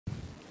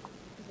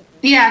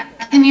Yeah,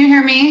 can you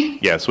hear me?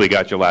 Yes, we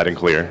got you loud and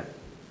clear.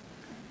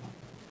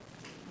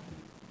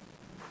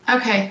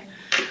 Okay.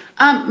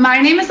 My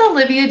name is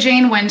Olivia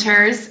Jane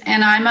Winters,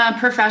 and I'm a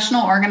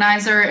professional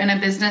organizer and a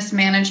business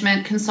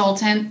management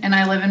consultant, and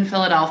I live in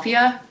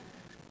Philadelphia.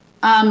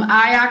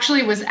 I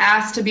actually was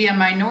asked to be a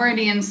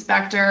minority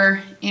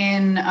inspector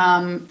in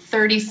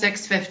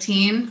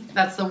 3615.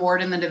 That's the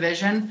ward in the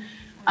division.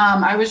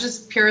 I was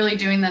just purely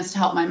doing this to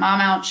help my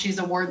mom out. She's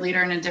a ward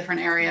leader in a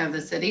different area of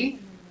the city.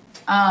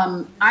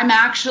 I'm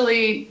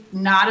actually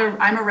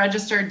I'm a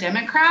registered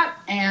Democrat,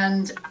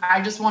 and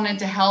I just wanted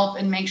to help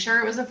and make sure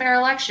it was a fair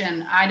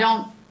election. I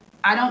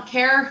don't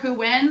care who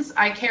wins.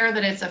 I care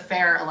that it's a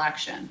fair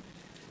election.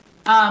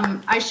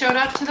 I showed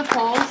up to the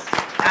polls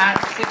at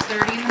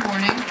 6:30 in the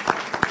morning.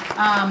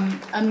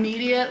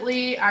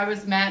 Immediately, I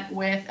was met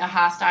with a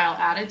hostile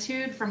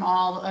attitude from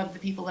all of the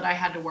people that I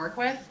had to work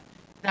with.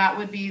 That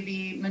would be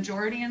the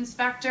majority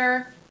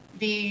inspector,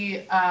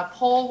 the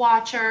poll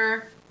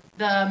watcher,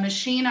 the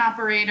machine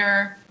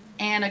operator,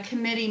 and a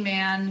committee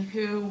man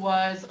who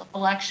was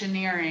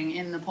electioneering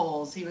in the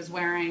polls. He was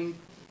wearing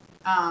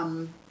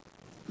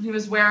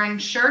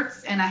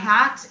shirts and a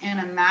hat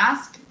and a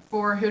mask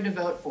for who to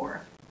vote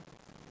for.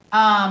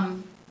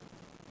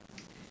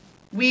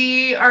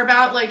 We are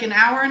about like an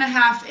hour and a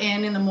half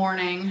in the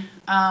morning.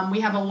 We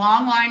have a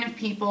long line of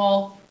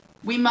people.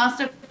 We must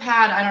have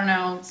had, I don't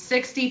know,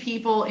 60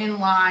 people in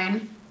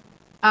line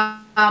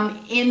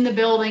in the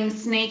building,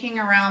 snaking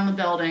around the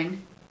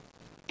building.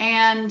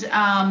 And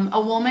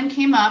a woman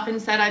came up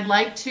and said, I'd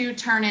like to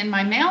turn in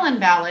my mail-in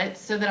ballot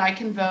so that I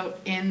can vote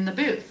in the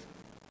booth.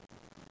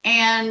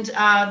 And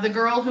the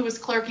girl who was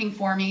clerking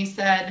for me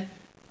said,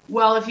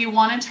 well, if you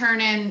want to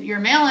turn in your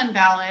mail-in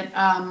ballot,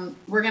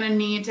 we're going to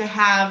need to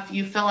have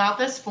you fill out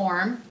this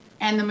form,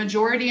 and the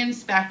majority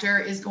inspector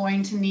is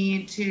going to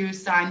need to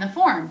sign the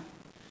form.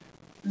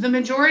 The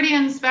majority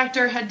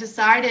inspector had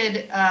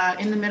decided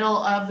in the middle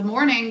of the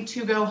morning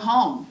to go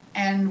home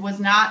and was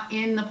not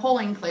in the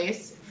polling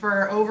place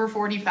for over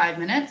 45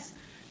 minutes.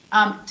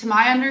 To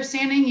my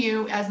understanding,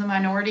 you as the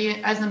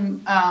minority,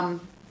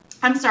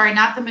 I'm sorry,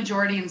 not the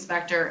majority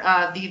inspector,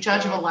 the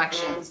judge of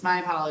elections, my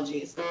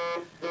apologies.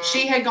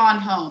 She had gone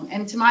home.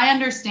 And to my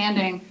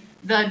understanding,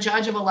 the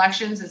judge of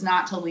elections is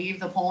not to leave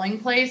the polling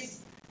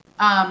place.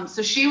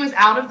 So she was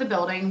out of the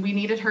building. We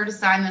needed her to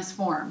sign this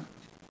form.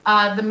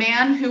 The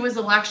man who was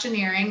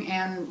electioneering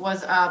and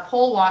was a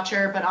poll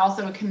watcher, but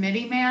also a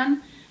committee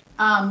man,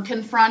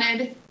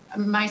 confronted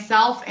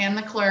myself and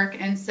the clerk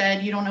and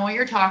said, you don't know what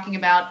you're talking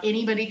about.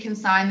 Anybody can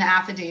sign the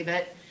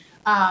affidavit.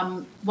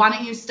 Why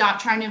don't you stop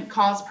trying to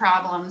cause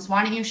problems?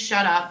 Why don't you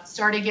shut up?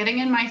 Started getting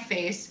in my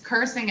face,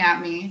 cursing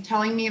at me,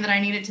 telling me that I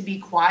needed to be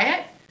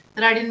quiet,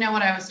 that I didn't know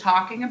what I was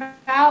talking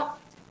about,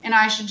 and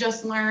I should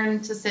just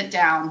learn to sit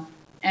down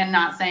and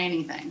not say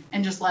anything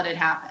and just let it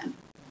happen.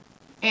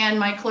 And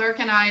my clerk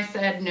and I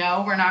said,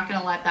 no, we're not going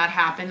to let that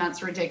happen.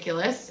 That's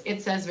ridiculous.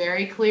 It says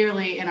very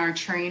clearly in our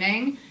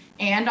training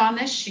and on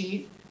this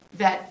sheet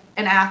that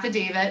an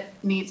affidavit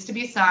needs to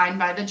be signed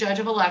by the judge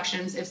of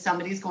elections if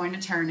somebody's going to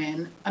turn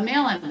in a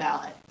mail-in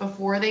ballot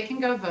before they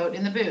can go vote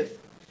in the booth.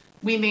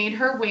 We made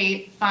her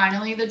wait.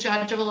 Finally, the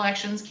judge of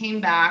elections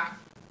came back.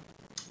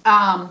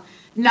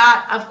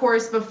 Not, of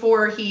course,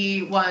 before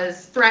he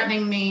was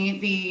threatening me.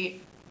 The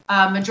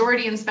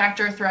majority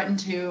inspector threatened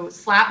to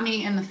slap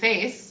me in the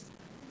face.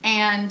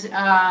 And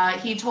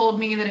he told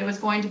me that it was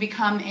going to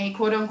become a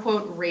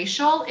quote-unquote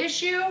racial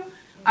issue.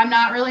 I'm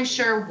not really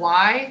sure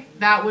why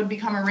that would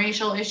become a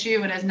racial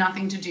issue. It has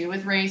nothing to do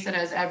with race. It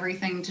has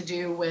everything to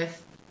do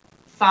with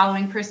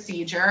following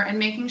procedure and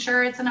making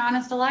sure it's an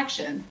honest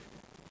election.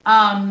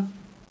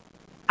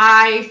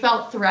 I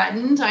felt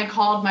threatened. I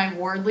called my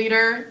ward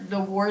leader. The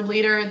ward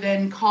leader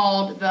then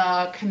called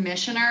the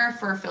commissioner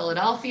for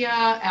Philadelphia,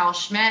 Al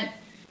Schmidt.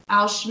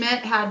 Al Schmidt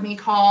had me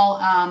call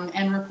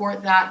and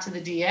report that to the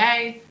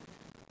DA.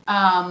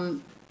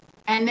 And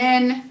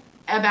then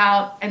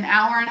about an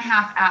hour and a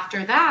half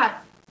after that,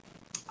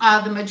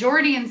 the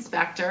majority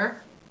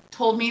inspector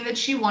told me that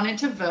she wanted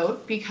to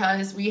vote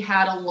because we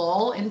had a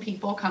lull in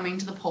people coming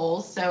to the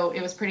polls, so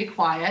it was pretty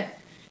quiet.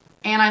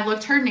 And I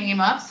looked her name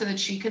up so that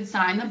she could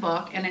sign the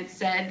book, and it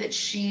said that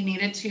she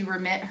needed to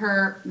remit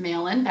her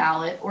mail-in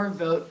ballot or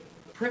vote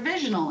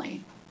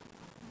provisionally.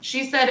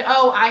 She said,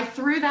 oh, I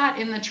threw that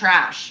in the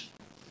trash.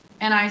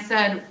 And I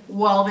said,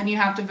 well, then you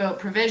have to vote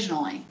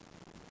provisionally.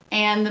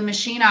 And the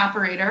machine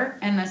operator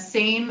and the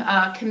same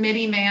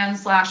committee man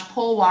 /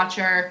 poll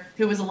watcher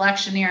who was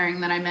electioneering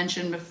that I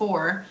mentioned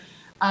before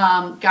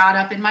got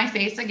up in my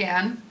face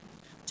again,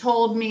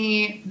 told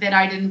me that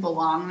I didn't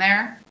belong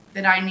there,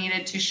 that I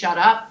needed to shut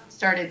up,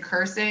 started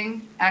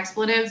cursing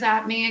expletives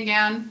at me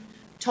again,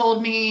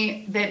 told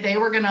me that they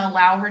were going to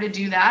allow her to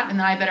do that and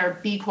that I better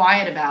be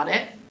quiet about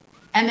it.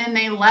 And then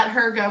they let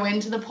her go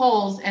into the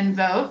polls and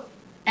vote,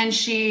 and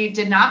she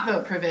did not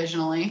vote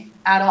provisionally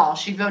at all.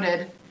 She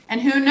voted. And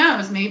who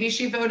knows, maybe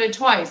she voted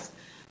twice.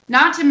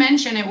 Not to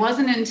mention, it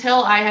wasn't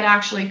until I had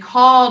actually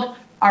called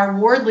our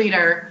ward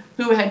leader,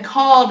 who had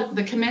called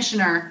the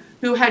commissioner,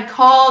 who had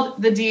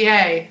called the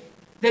DA,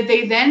 that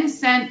they then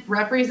sent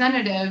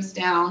representatives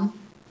down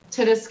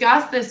to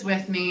discuss this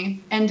with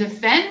me and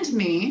defend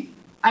me.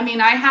 I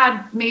mean, I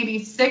had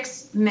maybe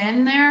 6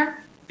 men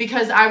there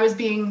because I was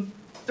being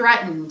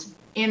threatened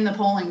in the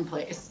polling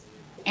place.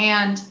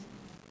 And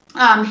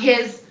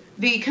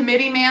the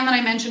committee man that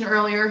I mentioned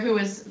earlier, who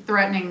was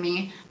threatening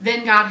me,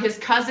 then got his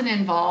cousin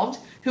involved,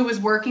 who was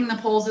working the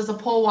polls as a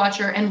poll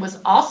watcher and was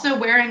also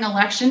wearing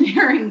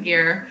electioneering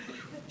gear.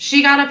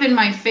 She got up in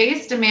my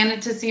face,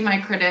 demanded to see my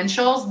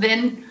credentials,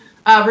 then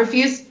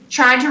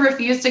tried to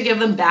refuse to give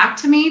them back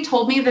to me,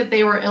 told me that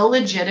they were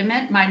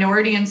illegitimate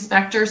minority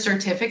inspector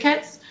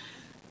certificates.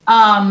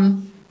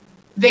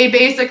 They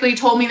basically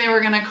told me they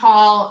were going to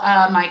call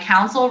my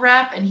council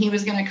rep and he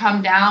was going to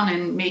come down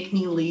and make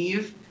me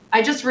leave.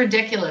 Just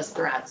ridiculous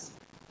threats.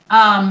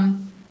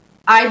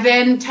 I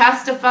then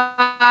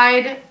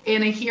testified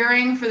in a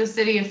hearing for the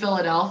city of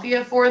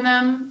Philadelphia for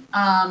them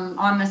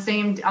on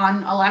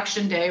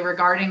election day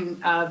regarding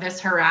this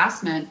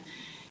harassment.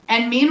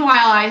 And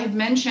meanwhile, I had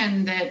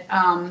mentioned that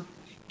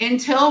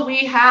until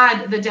we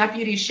had the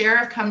deputy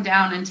sheriff come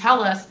down and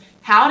tell us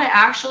how to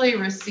actually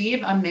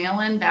receive a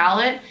mail-in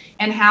ballot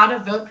and how to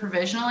vote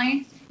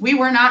provisionally, we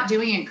were not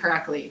doing it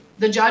correctly.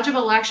 The judge of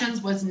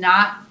elections was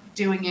not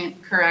doing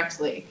it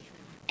correctly.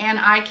 And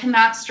I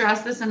cannot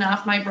stress this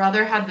enough. My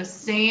brother had the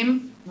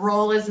same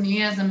role as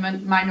me as a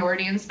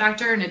minority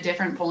inspector in a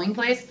different polling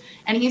place.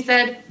 And he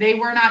said they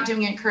were not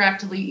doing it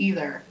correctly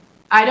either.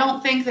 I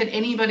don't think that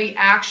anybody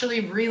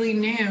actually really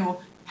knew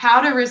how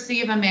to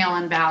receive a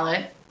mail-in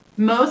ballot.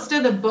 Most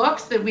of the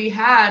books that we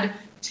had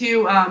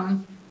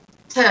to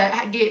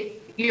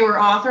get your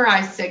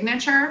authorized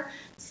signature,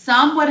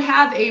 some would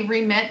have a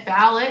remit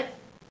ballot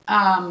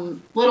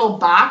little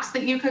box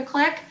that you could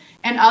click,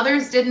 and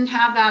others didn't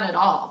have that at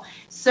all.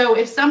 So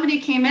if somebody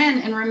came in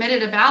and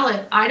remitted a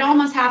ballot, I'd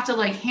almost have to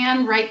like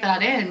hand write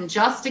that in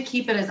just to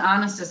keep it as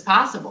honest as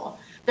possible.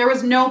 There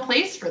was no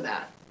place for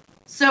that.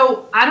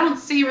 So I don't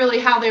see really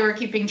how they were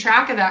keeping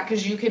track of that,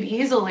 because you could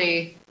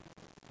easily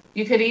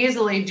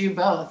do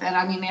both. And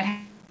I mean, it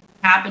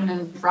happened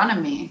in front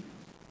of me.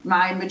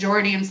 My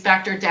majority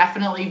inspector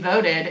definitely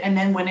voted and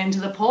then went into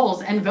the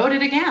polls and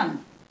voted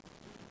again.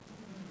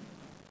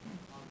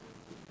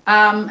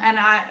 And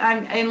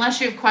I'm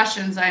unless you have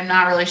questions, I'm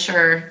not really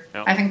sure.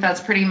 No. I think that's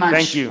pretty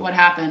much what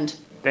happened.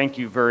 Thank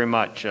you very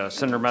much.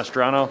 Senator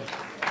Mastrano.